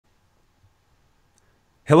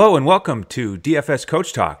Hello and welcome to DFS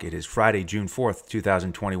Coach Talk. It is Friday, June 4th,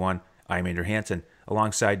 2021. I'm Andrew Hansen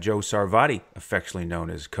alongside Joe Sarvati, affectionately known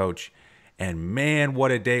as Coach. And man, what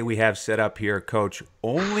a day we have set up here, Coach.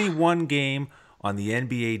 Only one game on the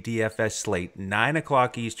NBA DFS slate, 9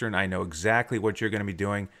 o'clock Eastern. I know exactly what you're going to be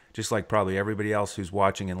doing, just like probably everybody else who's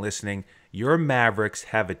watching and listening. Your Mavericks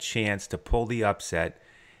have a chance to pull the upset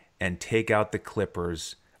and take out the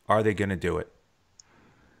Clippers. Are they going to do it?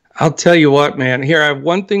 I'll tell you what, man. Here, I have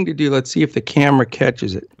one thing to do. Let's see if the camera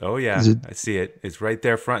catches it. Oh, yeah. I see it. It's right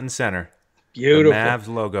there front and center. Beautiful. The Mavs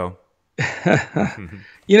logo.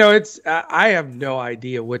 I have no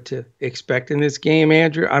idea what to expect in this game,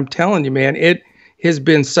 Andrew. I'm telling you, man, it has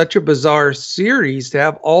been such a bizarre series to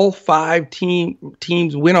have all five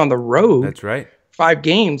teams win on the road. That's right. 5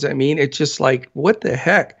 games. I mean, it's just like, what the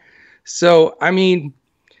heck? So, I mean,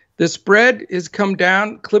 the spread has come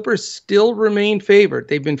down. Clippers still remain favored.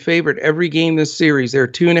 They've been favored every game this series. They're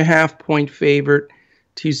 2.5-point favorite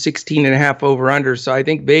to 16.5 over/under. So I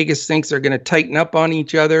think Vegas thinks they're going to tighten up on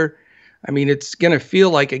each other. I mean, it's going to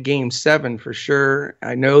feel like a Game 7 for sure.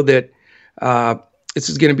 I know that this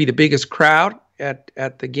is going to be the biggest crowd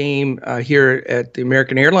at the game here at the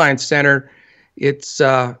American Airlines Center. It's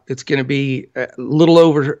going to be a little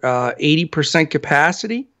over 80%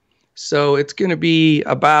 capacity. So it's going to be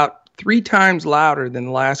about 3 times louder than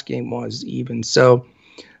the last game was even. So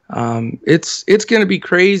it's going to be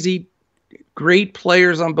crazy. Great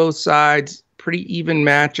players on both sides. Pretty even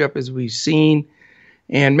matchup as we've seen.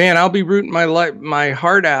 And, man, I'll be rooting my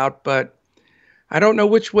heart out, but I don't know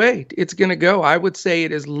which way it's going to go. I would say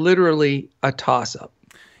it is literally a toss-up.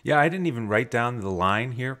 Yeah, I didn't even write down the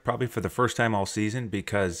line here, probably for the first time all season,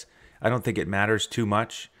 because I don't think it matters too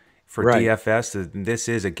much. For DFS, this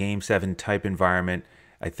is a Game 7 type environment.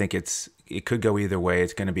 I think it could go either way.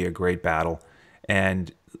 It's going to be a great battle.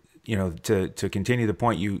 And, you know, to continue the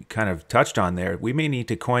point you kind of touched on there, we may need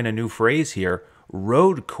to coin a new phrase here,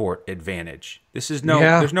 road court advantage. There's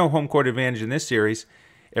no home court advantage in this series.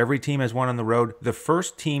 Every team has won on the road. The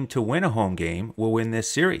first team to win a home game will win this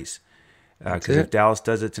series. Because if Dallas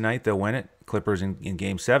does it tonight, they'll win it. Clippers in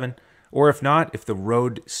Game 7. Or if not, if the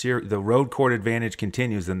road court advantage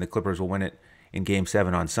continues, then the Clippers will win it in Game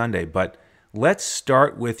 7 on Sunday. But let's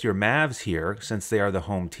start with your Mavs here, since they are the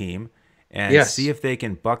home team, and see if they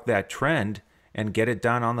can buck that trend and get it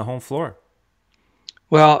done on the home floor.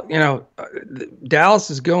 Well, you know, Dallas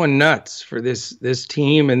is going nuts for this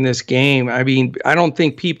team and this game. I mean, I don't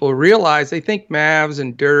think people realize. They think Mavs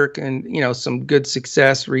and Dirk and, you know, some good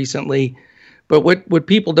success recently. But what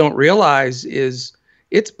people don't realize is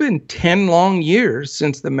it's been 10 long years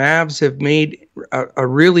since the Mavs have made a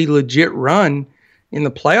really legit run in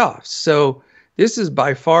the playoffs. So this is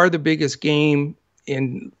by far the biggest game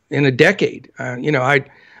in a decade.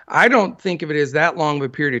 I don't think of it as that long of a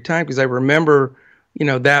period of time because I remember, you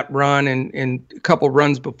know, that run and a couple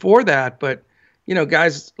runs before that. But, you know,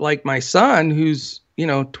 guys like my son, who's, you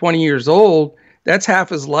know, 20 years old, that's half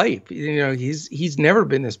his life. You know, he's never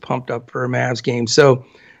been this pumped up for a Mavs game. So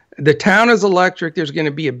the town is electric. There's going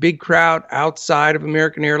to be a big crowd outside of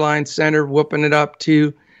American Airlines Center whooping it up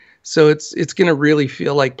too. So it's going to really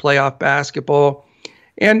feel like playoff basketball.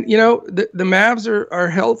 And, you know, the Mavs are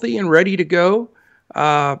healthy and ready to go.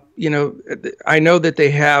 You know, I know that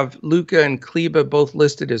they have Luka and Kleba both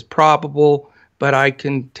listed as probable, but I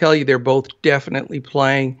can tell you they're both definitely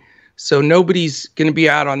playing. So nobody's going to be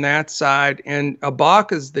out on that side. And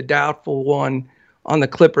Ibaka's the doubtful one on the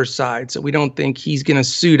Clippers side, so we don't think he's going to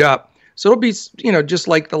suit up. So it'll be, you know, just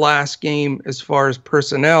like the last game as far as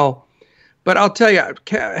personnel. But I'll tell you,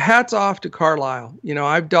 hats off to Carlisle. You know,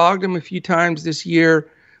 I've dogged him a few times this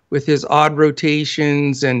year with his odd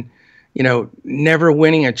rotations and, you know, never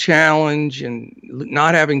winning a challenge and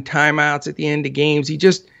not having timeouts at the end of games.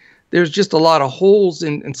 There's just a lot of holes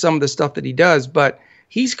in some of the stuff that he does. But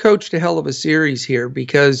he's coached a hell of a series here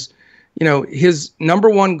because, you know, his number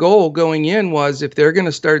one goal going in was if they're going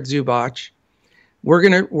to start Zubac, we're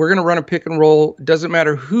going to run a pick and roll. It doesn't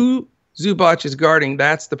matter who Zubac is guarding.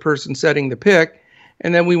 That's the person setting the pick.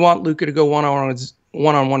 And then we want Luka to go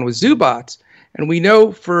one-on-one with Zubac. And we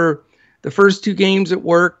know for the first 2 games it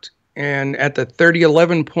worked. And at the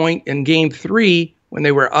 30-11 point in Game 3, when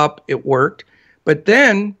they were up, it worked. But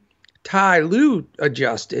then Ty Lue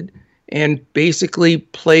adjusted and basically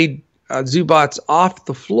played Zubac off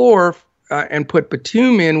the floor and put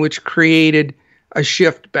Batum in, which created a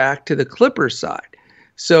shift back to the Clippers side.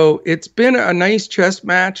 So it's been a nice chess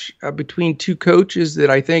match between 2 coaches that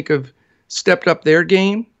I think have stepped up their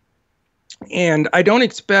game. And I don't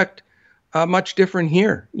expect much different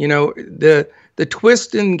here. You know, the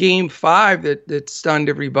twist in Game 5 that stunned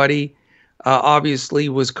everybody obviously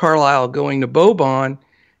was Carlisle going to Boban,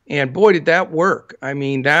 and boy, did that work. I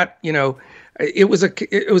mean, that, it was such a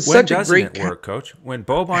great. When doesn't it work, Coach? When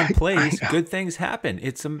Boban plays, good things happen.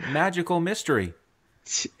 It's a magical mystery.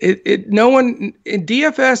 No one in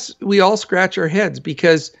DFS, we all scratch our heads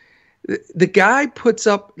because the guy puts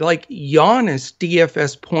up like Giannis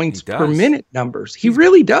DFS points per minute numbers. He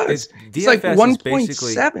really does. It's like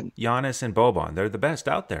 1.7. Giannis and Boban, they're the best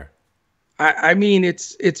out there. I mean,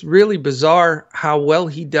 it's really bizarre how well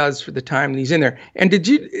he does for the time that he's in there. And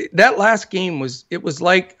that last game was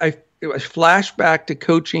like it was flashback to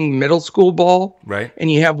coaching middle school ball. Right.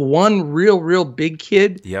 And you have one real big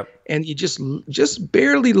kid. Yep. And you just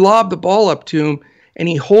barely lob the ball up to him, and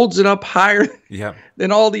he holds it up higher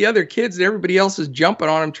than all the other kids. And everybody else is jumping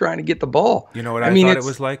on him trying to get the ball. You know what I thought it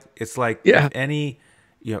was like? It's like if any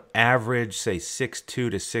average, say 6'2" to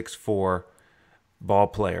 6'4" ball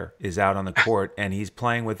player is out on the court and he's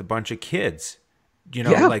playing with a bunch of kids,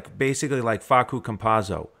 like basically like Facu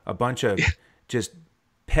Campazzo, a bunch of just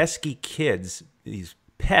pesky kids, these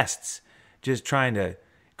pests, just trying to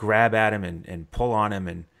grab at him and pull on him,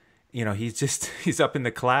 and he's up in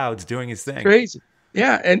the clouds doing his thing. Crazy.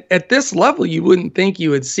 Yeah, and at this level you wouldn't think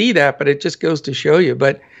you would see that, but it just goes to show you.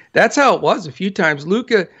 But that's how it was a few times.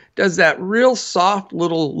 Luka does that real soft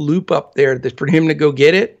little loop up there for him to go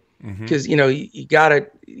get it, because you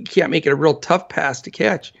can't make it a real tough pass to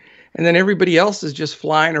catch, and then everybody else is just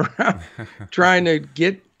flying around trying to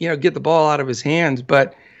get the ball out of his hands.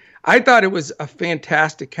 But I thought it was a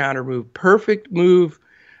fantastic counter move, perfect move,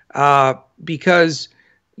 because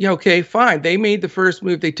okay, fine, they made the first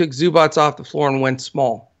move, they took Zubac off the floor and went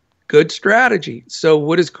small, good strategy. So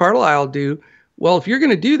what does Carlisle do? Well, if you're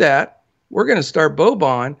going to do that, we're going to start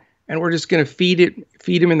Boban, and we're just going to feed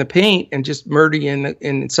him in the paint and just murder you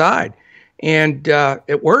inside. And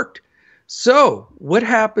it worked. So what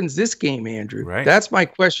happens this game, Andrew? Right. That's my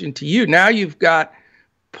question to you. Now you've got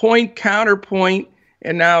point, counterpoint,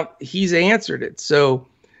 and now he's answered it. So,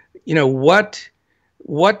 what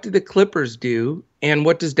do the Clippers do, and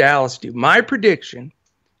what does Dallas do? My prediction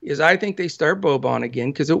is I think they start Boban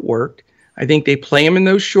again because it worked. I think they play him in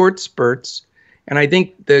those short spurts. And I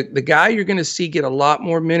think the guy you're going to see get a lot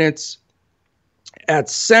more minutes at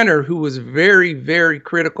center, who was very, very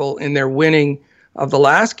critical in their winning of the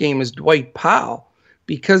last game, is Dwight Powell.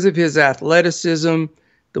 Because of his athleticism,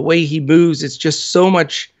 the way he moves, it's just so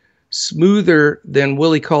much smoother than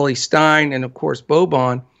Willie Cauley-Stein and, of course,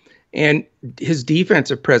 Boban. And his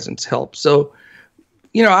defensive presence helps. So,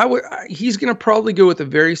 he's going to probably go with a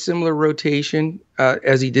very similar rotation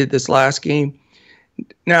as he did this last game.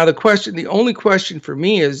 Now, the only question for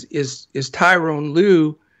me is Tyronn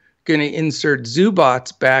Lue going to insert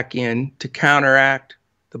Zubac back in to counteract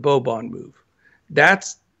the Boban move?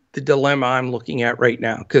 That's the dilemma I'm looking at right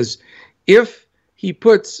now. Because if he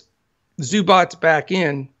puts Zubac back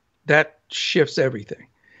in, that shifts everything.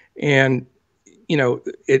 And,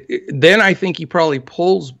 then I think he probably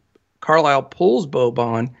Carlisle pulls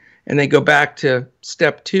Boban, and they go back to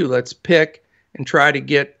step 2. Let's pick and try to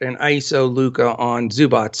get an ISO Luka on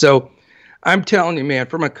Zubac. So I'm telling you, man,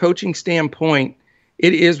 from a coaching standpoint,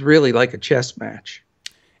 it is really like a chess match.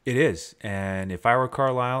 It is. And if I were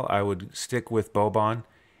Carlisle, I would stick with Boban.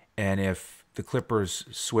 And if the Clippers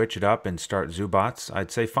switch it up and start Zubac,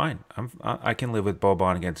 I'd say fine. I can live with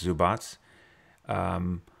Boban against Zubac.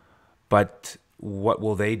 But what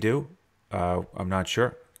will they do? I'm not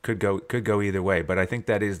sure. Could go either way. But I think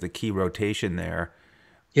that is the key rotation there.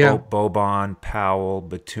 Yeah. Boban, Powell,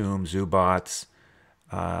 Batum, Zubac.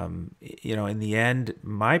 In the end,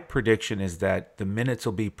 my prediction is that the minutes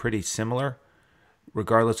will be pretty similar,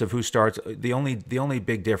 regardless of who starts. The only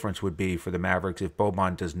big difference would be for the Mavericks if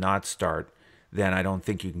Boban does not start. Then I don't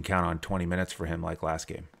think you can count on 20 minutes for him like last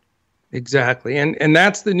game. Exactly, and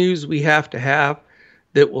that's the news we have to have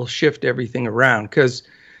that will shift everything around. Because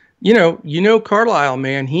Carlisle,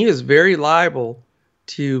 man, he is very liable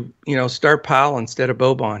to start Powell instead of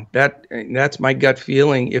Boban. That's my gut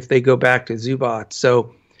feeling if they go back to Zubac.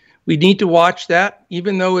 So we need to watch that.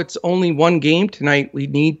 Even though it's only one game tonight, we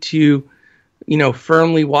need to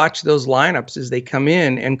firmly watch those lineups as they come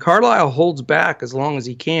in. And Carlisle holds back as long as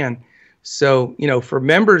he can. So for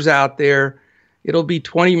members out there, it'll be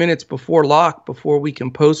 20 minutes before lock before we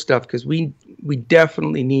can post stuff, because we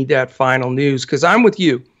definitely need that final news. Because I'm with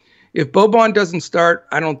you. If Boban doesn't start,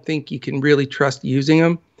 I don't think you can really trust using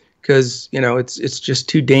him, because it's just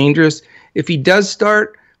too dangerous. If he does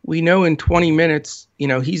start, we know in 20 minutes,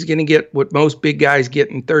 he's going to get what most big guys get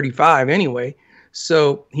in 35 anyway.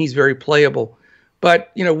 So he's very playable.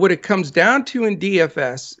 But what it comes down to in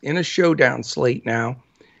DFS in a showdown slate now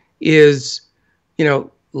is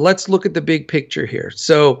let's look at the big picture here.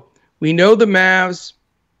 So we know the Mavs,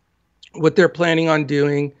 what they're planning on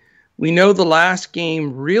doing. We know the last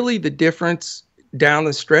game, really the difference down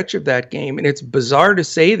the stretch of that game. And it's bizarre to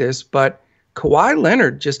say this, but Kawhi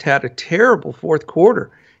Leonard just had a terrible fourth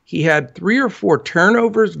quarter. He had 3 or 4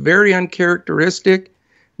 turnovers, very uncharacteristic,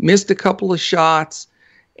 missed a couple of shots.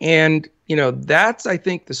 And, that's, I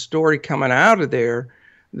think, the story coming out of there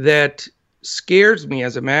that scares me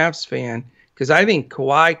as a Mavs fan, because I think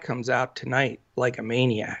Kawhi comes out tonight like a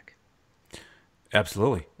maniac.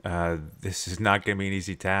 Absolutely. This is not going to be an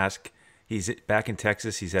easy task. He's back in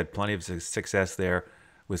Texas. He's had plenty of success there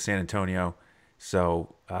with San Antonio.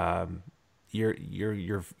 So your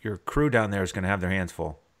crew down there is going to have their hands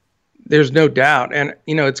full. There's no doubt. And,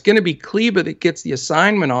 it's going to be Kleba that gets the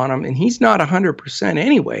assignment on him, and he's not 100%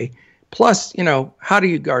 anyway. Plus, how do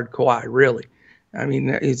you guard Kawhi, really? I mean,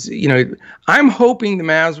 it's, I'm hoping the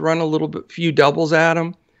Mavs run a little bit, few doubles at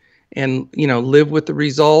him and, live with the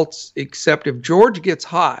results, except if George gets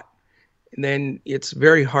hot, then it's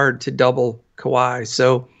very hard to double Kawhi.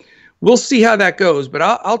 So we'll see how that goes. But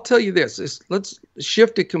I'll tell you this, let's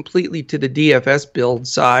shift it completely to the DFS build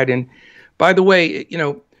side. And by the way,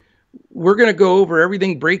 we're going to go over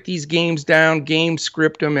everything, break these games down, game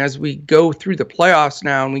script them as we go through the playoffs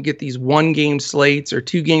now, and we get these 1-game slates or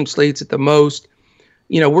 2-game slates at the most.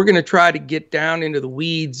 We're going to try to get down into the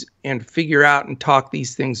weeds and figure out and talk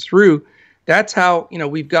these things through. That's how,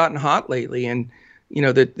 we've gotten hot lately. And,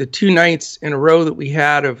 the 2 nights in a row that we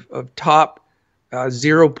had of top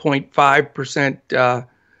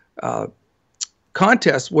 0.5%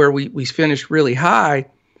 contests where we finished really high,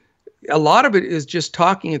 a lot of it is just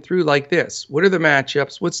talking it through like this. What are the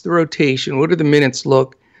matchups? What's the rotation? What do the minutes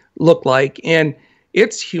look like? And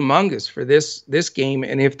it's humongous for this game.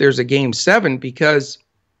 And if there's a game 7, because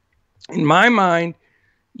in my mind,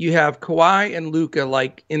 you have Kawhi and Luka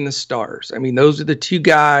like in the stars. I mean, those are the 2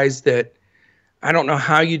 guys that I don't know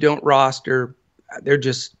how you don't roster. They're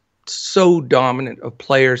just so dominant of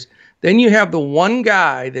players. Then you have the one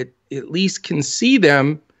guy that at least can see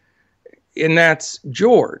them, and that's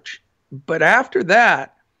George. But after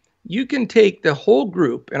that, you can take the whole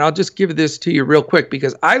group, and I'll just give this to you real quick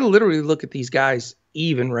because I literally look at these guys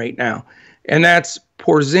even right now. And that's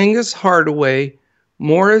Porzingis, Hardaway,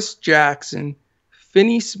 Morris, Jackson,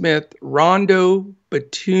 Finney-Smith, Rondo,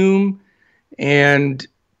 Batum, and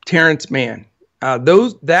Terrence Mann.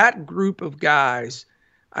 That group of guys,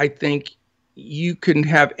 I think you can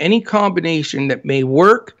have any combination that may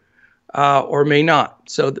work or may not.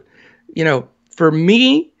 So, for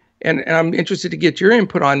me, and I'm interested to get your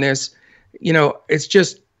input on this, it's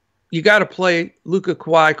just you got to play Luka,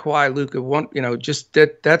 Kawhi, Luka. Just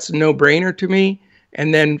that's a no-brainer to me.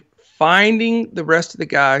 And then finding the rest of the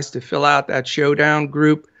guys to fill out that showdown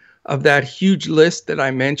group of that huge list that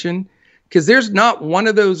I mentioned, because there's not one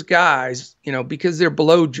of those guys, because they're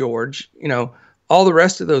below George, all the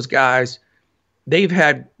rest of those guys, they've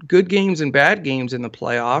had good games and bad games in the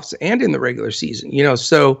playoffs and in the regular season,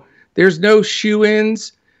 so there's no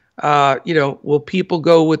shoe-ins. Will people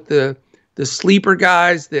go with the sleeper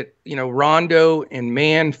guys that, Rondo and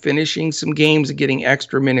Mann finishing some games and getting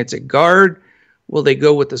extra minutes at guard? Will they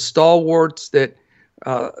go with the stalwarts that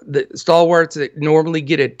normally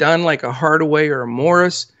get it done, like a Hardaway or a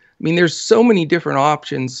Morris? I mean, there's so many different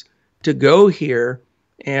options to go here,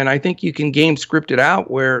 and I think you can game script it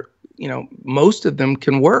out where, most of them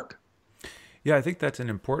can work. Yeah, I think that's an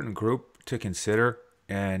important group to consider.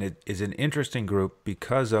 And it is an interesting group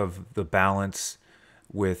because of the balance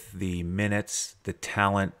with the minutes, the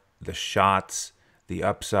talent, the shots, the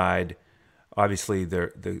upside. Obviously,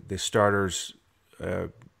 the starters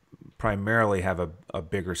primarily have a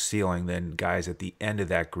bigger ceiling than guys at the end of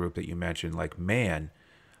that group that you mentioned, like Mann.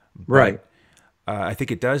 Right. I think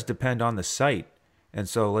it does depend on the site. And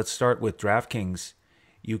so let's start with DraftKings.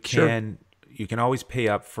 You can always pay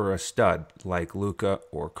up for a stud like Luka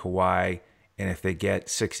or Kawhi. And if they get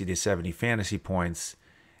 60 to 70 fantasy points,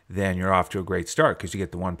 then you're off to a great start because you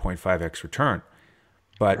get the 1.5x return.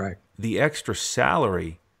 But the extra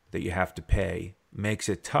salary that you have to pay makes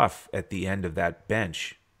it tough at the end of that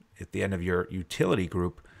bench, at the end of your utility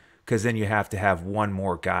group, because then you have to have one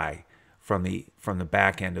more guy from the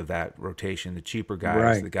back end of that rotation, the cheaper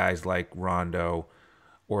guys, the guys like Rondo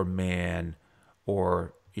or Mann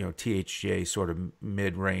or THJ sort of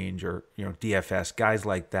mid-range or DFS, guys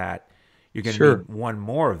like that. You're going to need one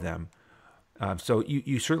more of them. So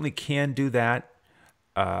you certainly can do that.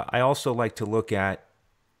 I also like to look at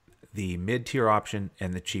the mid-tier option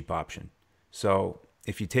and the cheap option. So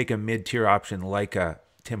if you take a mid-tier option like a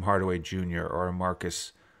Tim Hardaway Jr. or a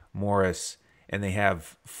Marcus Morris, and they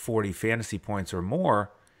have 40 fantasy points or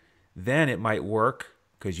more, then it might work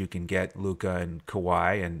because you can get Luka and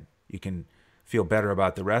Kawhi and you can feel better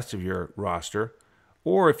about the rest of your roster.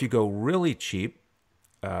 Or if you go really cheap,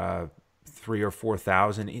 3 or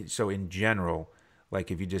 4,000. So in general,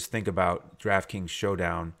 like if you just think about DraftKings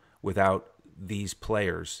Showdown without these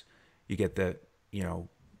players, you get the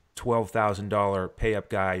 $12,000 pay up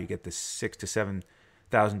guy, you get the $6,000 to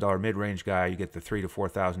 $7,000 mid range guy, you get the $3,000 to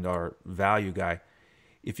 $4,000 value guy.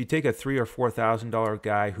 If you take a $3,000 or $4,000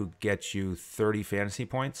 guy who gets you 30 fantasy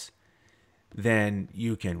points, then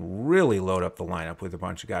you can really load up the lineup with a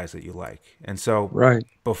bunch of guys that you like. And so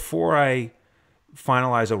before I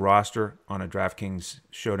finalize a roster on a DraftKings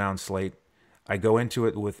Showdown slate, I go into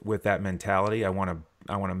it with that mentality. I want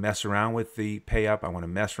to mess around with the pay up. I want to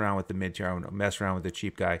mess around with the mid tier. I want to mess around with the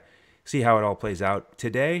cheap guy. See how it all plays out.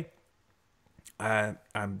 Today,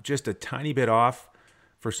 I'm just a tiny bit off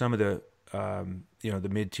for some of the the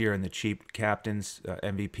mid tier and the cheap captains,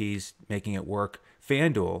 MVPs, making it work.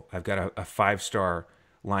 FanDuel, I've got a 5-star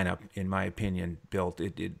lineup in my opinion built.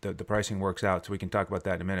 The pricing works out, so we can talk about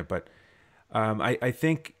that in a minute. But I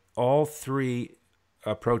think all three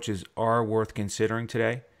approaches are worth considering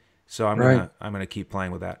today. So I'm gonna keep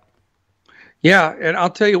playing with that. Yeah, and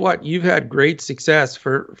I'll tell you what, you've had great success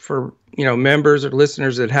for members or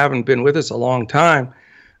listeners that haven't been with us a long time.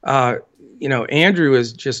 Andrew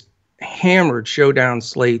has just hammered Showdown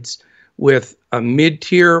slates with a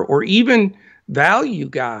mid-tier or even value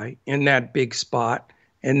guy in that big spot,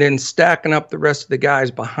 and then stacking up the rest of the guys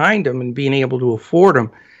behind him and being able to afford them.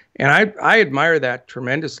 And I admire that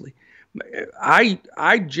tremendously.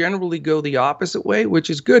 I generally go the opposite way, which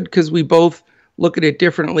is good because we both look at it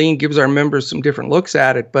differently and gives our members some different looks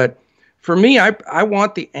at it. But for me, I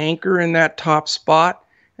want the anchor in that top spot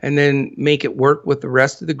and then make it work with the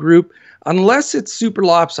rest of the group, unless it's super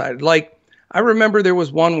lopsided. Like, I remember there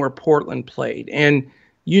was one where Portland played, and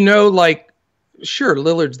sure,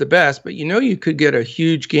 Lillard's the best, but you could get a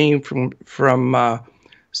huge game from CJ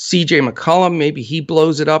McCollum. Maybe he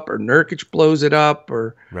blows it up, or Nurkic blows it up,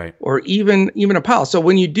 or even a Powell. So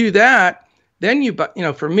when you do that, then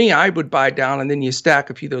for me, I would buy down, and then you stack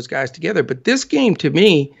a few of those guys together. But this game, to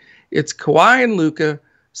me, it's Kawhi and Luka,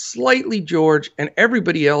 slightly George, and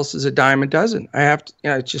everybody else is a dime a dozen. I have to,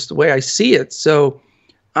 it's just the way I see it. So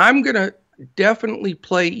I'm gonna definitely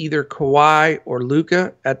play either Kawhi or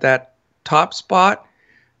Luka at that top spot.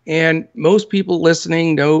 And most people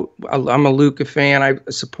listening know I'm a Luka fan. I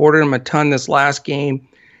supported him a ton this last game.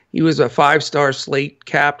 He was a 5-star slate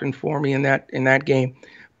captain for me in that game.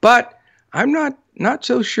 But I'm not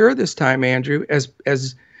so sure this time, Andrew, as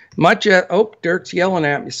much as Dirk's yelling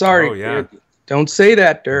at me. Sorry. Oh, yeah. Don't say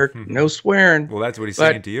that, Dirk. No swearing. Well, that's what he's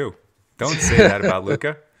saying to you. Don't say that about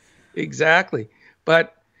Luka. Exactly.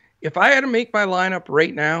 But if I had to make my lineup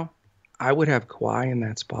right now, I would have Kawhi in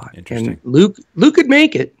that spot. Interesting. And Luke could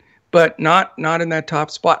make it, but not in that top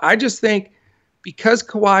spot. I just think because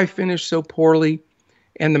Kawhi finished so poorly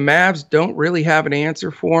and the Mavs don't really have an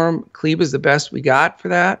answer for him, Kleber's the best we got for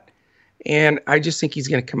that. And I just think he's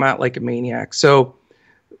going to come out like a maniac. So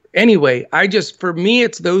anyway, for me,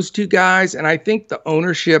 it's those two guys. And I think the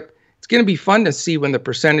ownership, it's going to be fun to see when the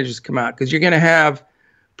percentages come out, because you're going to have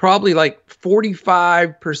probably like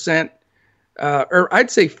 45%, or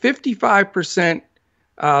I'd say 55%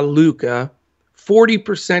 Luka,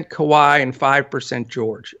 40% Kawhi, and 5%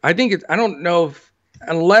 George. I don't know if,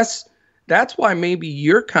 unless that's why maybe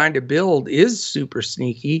your kind of build is super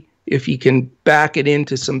sneaky if you can back it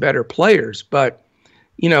into some better players. But,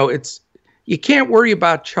 you can't worry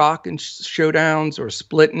about chalk and showdowns or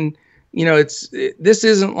splitting. This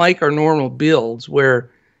isn't like our normal builds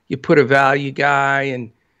where you put a value guy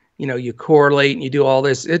and, you correlate and you do all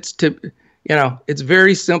this. It's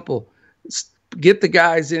very simple. Get the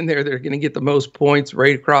guys in there that are going to get the most points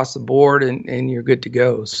right across the board, and you're good to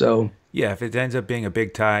go. So yeah, if it ends up being a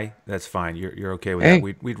big tie, that's fine. You're okay with that.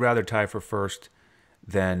 We'd rather tie for first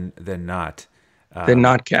than not. Than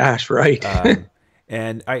not cash, right?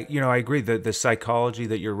 And I agree that the psychology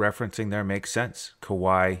that you're referencing there makes sense.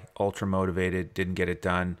 Kawhi, ultra motivated, didn't get it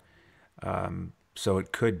done. So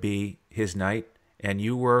it could be his night. And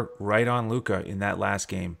you were right on Luka in that last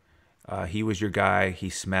game. He was your guy. He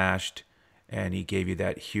smashed, and he gave you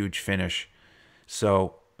that huge finish.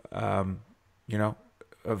 So, of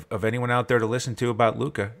anyone out there to listen to about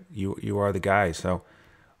Luka, you are the guy. So,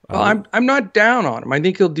 well, I'm not down on him. I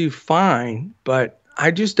think he'll do fine, but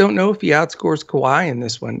I just don't know if he outscores Kawhi in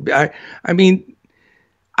this one. I mean,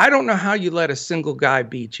 I don't know how you let a single guy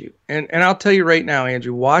beat you. And I'll tell you right now,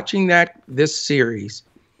 Andrew, watching this series,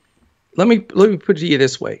 let me put it to you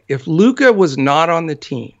this way. If Luka was not on the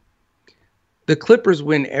team, the Clippers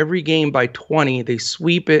win every game by 20. They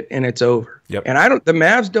sweep it and it's over. Yep. And the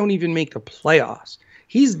Mavs don't even make the playoffs.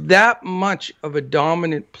 He's that much of a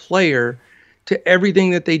dominant player to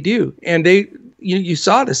everything that they do. And you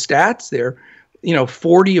saw the stats there,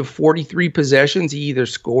 40 of 43 possessions, he either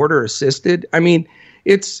scored or assisted. I mean,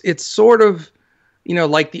 it's sort of,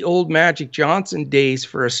 like the old Magic Johnson days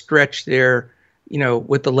for a stretch there,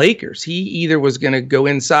 with the Lakers. He either was going to go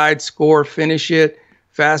inside, score, finish it,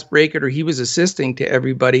 fast break it, or he was assisting to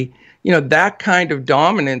everybody. That kind of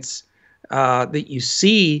dominance that you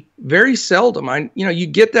see very seldom. You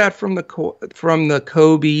get that from the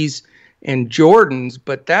Kobes and Jordans,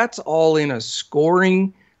 but that's all in a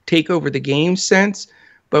scoring, take over the game sense.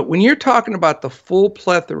 But when you're talking about the full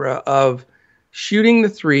plethora of shooting the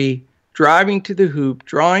three, driving to the hoop,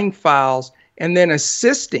 drawing fouls, and then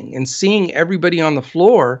assisting and seeing everybody on the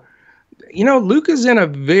floor, Luka's in a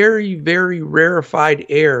very, very rarefied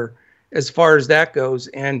air as far as that goes.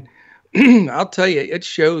 And I'll tell you, it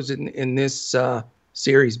shows in this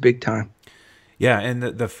series big time. Yeah, and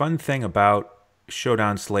the fun thing about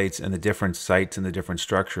showdown slates and the different sites and the different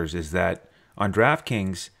structures is that on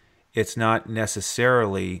DraftKings, it's not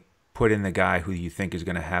necessarily put in the guy who you think is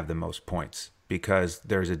going to have the most points, because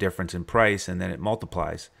there's a difference in price and then it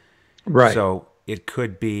multiplies. Right. So it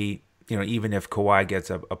could be, even if Kawhi gets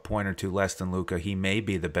a point or two less than Luka, he may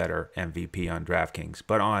be the better MVP on DraftKings.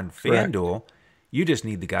 But on FanDuel, you just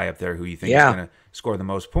need the guy up there who you think is going to score the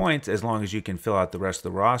most points, as long as you can fill out the rest of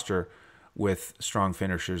the roster with strong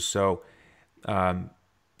finishers. So,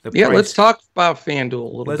 let's talk about FanDuel a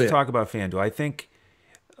little bit. Let's talk about FanDuel. I think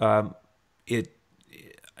I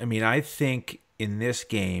think in this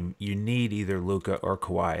game, you need either Luka or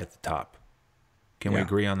Kawhi at the top. Can we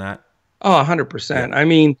agree on that? Oh, 100%. Yeah. I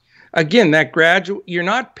mean, again, that you're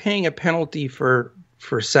not paying a penalty for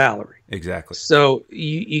salary. Exactly. So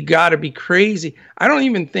you got to be crazy. I don't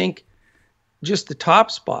even think just the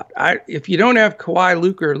top spot. If you don't have Kawhi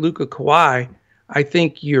Luka or Luka Kawhi, I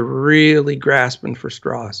think you're really grasping for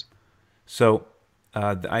straws. So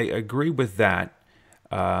I agree with that.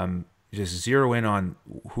 Just zero in on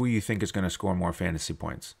who you think is going to score more fantasy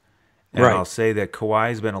points. And I'll say that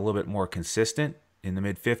Kawhi's been a little bit more consistent in the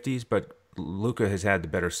mid-50s, but Luka has had the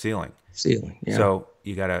better ceiling. Yeah. So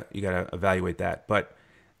you gotta evaluate that. But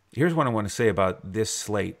here's what I want to say about this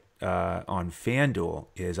slate on FanDuel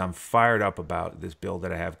is I'm fired up about this build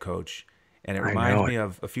that I have, Coach. And it reminds me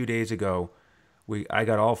of a few days ago, I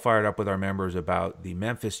got all fired up with our members about the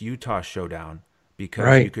Memphis-Utah showdown,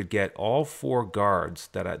 because you could get all four guards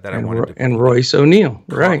that I wanted to put. And Royce O'Neal,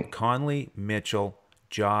 Conley, Mitchell,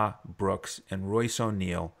 Ja, Brooks, and Royce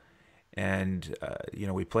O'Neal. And,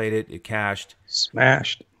 we played it. It cashed.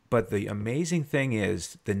 Smashed. But the amazing thing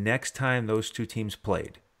is, the next time those two teams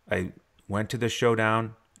played, I went to the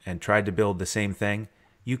showdown and tried to build the same thing.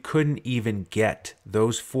 You couldn't even get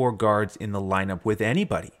those four guards in the lineup with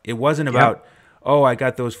anybody. It wasn't about, I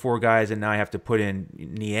got those four guys and now I have to put in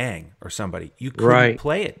Niang or somebody. You couldn't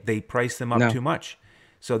play it. They priced them up too much.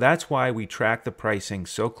 So that's why we track the pricing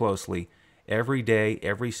so closely every day,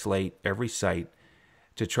 every slate, every site,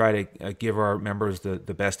 to try to give our members the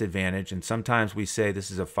best advantage. And sometimes we say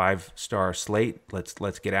this is a 5-star slate.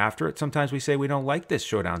 Let's get after it. Sometimes we say we don't like this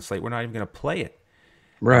showdown slate. We're not even going to play it.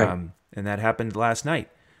 Right. And that happened last night.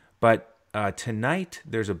 But tonight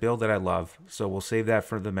there's a build that I love, so we'll save that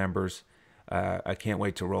for the members. I can't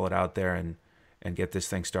wait to roll it out there and get this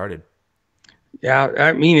thing started. Yeah,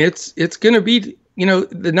 I mean, it's going to be,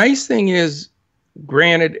 the nice thing is,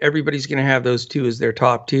 granted, everybody's going to have those two as their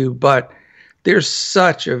top two, but there's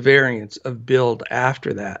such a variance of build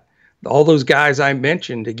after that. All those guys I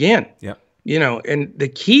mentioned again. Yep. And the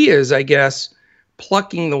key is, I guess,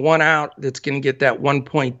 plucking the one out that's going to get that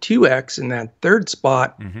 1.2x in that third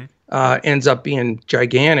spot ends up being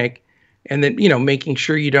gigantic. And then, making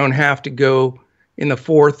sure you don't have to go in the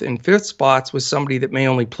fourth and fifth spots with somebody that may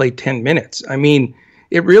only play 10 minutes. I mean,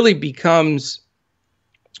 it really becomes,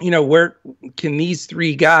 where can these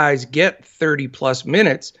three guys get 30 plus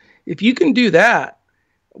minutes? If you can do that,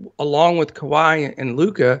 along with Kawhi and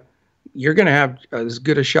Luka, you're going to have as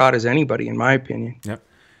good a shot as anybody, in my opinion. Yep.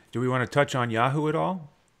 Do we want to touch on Yahoo at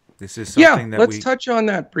all? This is something let's touch on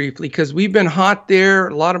that briefly, because we've been hot there.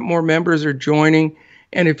 A lot of more members are joining.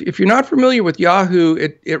 And if you're not familiar with Yahoo,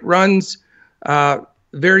 it runs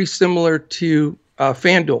very similar to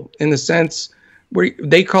FanDuel in the sense where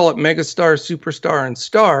they call it Megastar, Superstar, and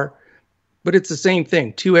Star, but it's the same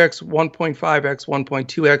thing: 2x, 1.5x,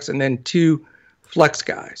 1.2x, and then two flex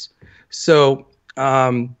guys. So,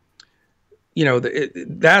 that's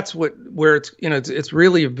where it's, it's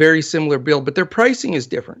really a very similar build, but their pricing is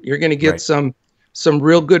different. You're going to get some some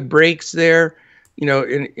real good breaks there.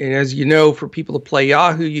 And as you know, for people to play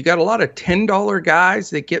Yahoo, you got a lot of $10 guys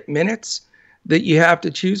that get minutes that you have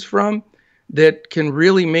to choose from that can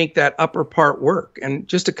really make that upper part work. And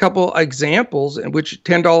just a couple examples in which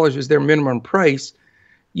 $10 is their minimum price.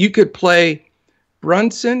 You could play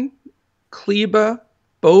Brunson, Kleba,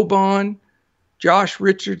 Boban, Josh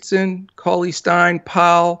Richardson, Cauley Stein,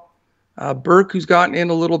 Powell, Burke, who's gotten in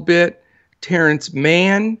a little bit, Terrence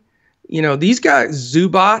Mann. These guys,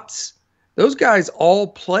 Zubats, those guys all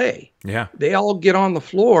play. Yeah. They all get on the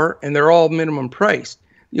floor, and they're all minimum priced.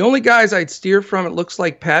 The only guys I'd steer from, it looks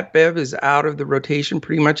like Pat Bev is out of the rotation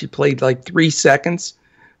pretty much. He played like 3 seconds.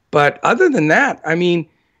 But other than that, I mean,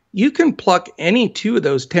 you can pluck any two of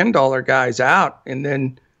those $10 guys out and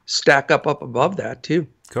then stack up above that too.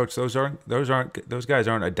 Coach, those guys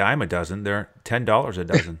aren't a dime a dozen. They're $10 a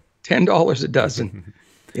dozen. $10 a dozen.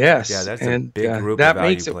 Yes. Yeah, that's a big group that of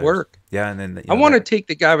value makes it players. work. Yeah, and then I want to take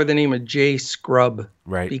the guy by the name of Jay Scrubb,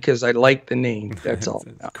 right? Because I like the name. That's all.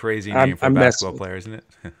 It's a crazy name for basketball player, isn't it?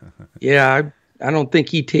 Yeah, I don't think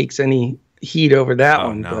he takes any heat over that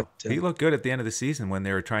one. No. But he looked good at the end of the season when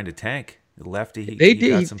they were trying to tank. The lefty, he did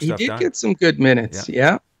get some good minutes.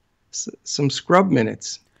 Yeah. Some scrub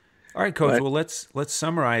minutes. All right, Coach. Well, let's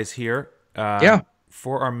summarize here.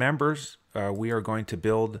 For our members, we are going to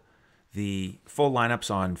build the full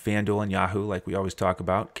lineups on FanDuel and Yahoo, like we always talk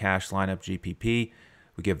about. Cash lineup, GPP.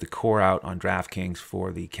 We give the core out on DraftKings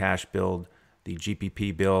for the cash build, the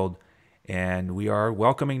GPP build, and we are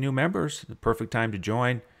welcoming new members. The perfect time to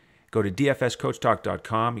join. Go to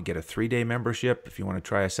dfscoachtalk.com. You get a 3-day membership if you want to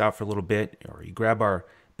try us out for a little bit, or you grab our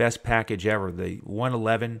best package ever, the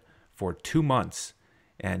 111 for 2 months.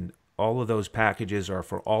 And all of those packages are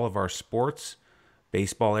for all of our sports,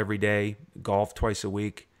 baseball every day, golf twice a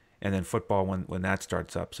week, and then football when that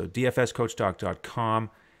starts up. So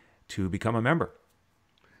dfscoachtalk.com to become a member.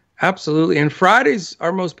 Absolutely. And Friday's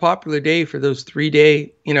our most popular day for those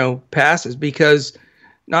 3-day, passes, because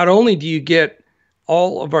not only do you get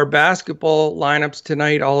all of our basketball lineups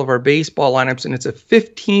tonight, all of our baseball lineups, and it's a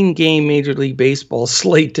 15-game Major League Baseball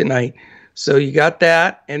slate tonight. So you got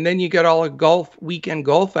that, and then you got all the weekend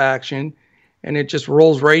golf action, and it just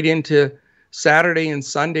rolls right into Saturday and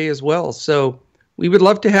Sunday as well. So we would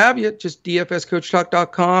love to have you. Just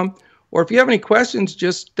dfscoachtalk.com. Or if you have any questions,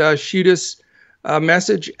 just shoot us a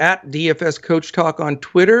message at dfscoachtalk on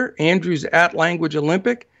Twitter. Andrew's at Language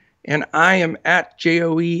Olympic, and I am at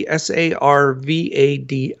JOESARVADI.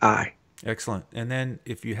 Excellent. And then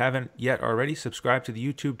if you haven't yet already, subscribe to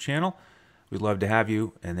the YouTube channel. We'd love to have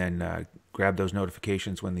you. And then grab those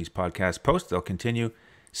notifications when these podcasts post. They'll continue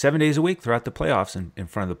 7 days a week throughout the playoffs in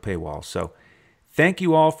front of the paywall. So thank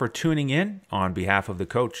you all for tuning in. On behalf of the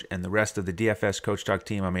coach and the rest of the DFS Coach Talk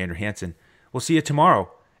team, I'm Andrew Hansen. We'll see you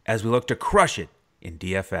tomorrow as we look to crush it in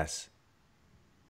DFS.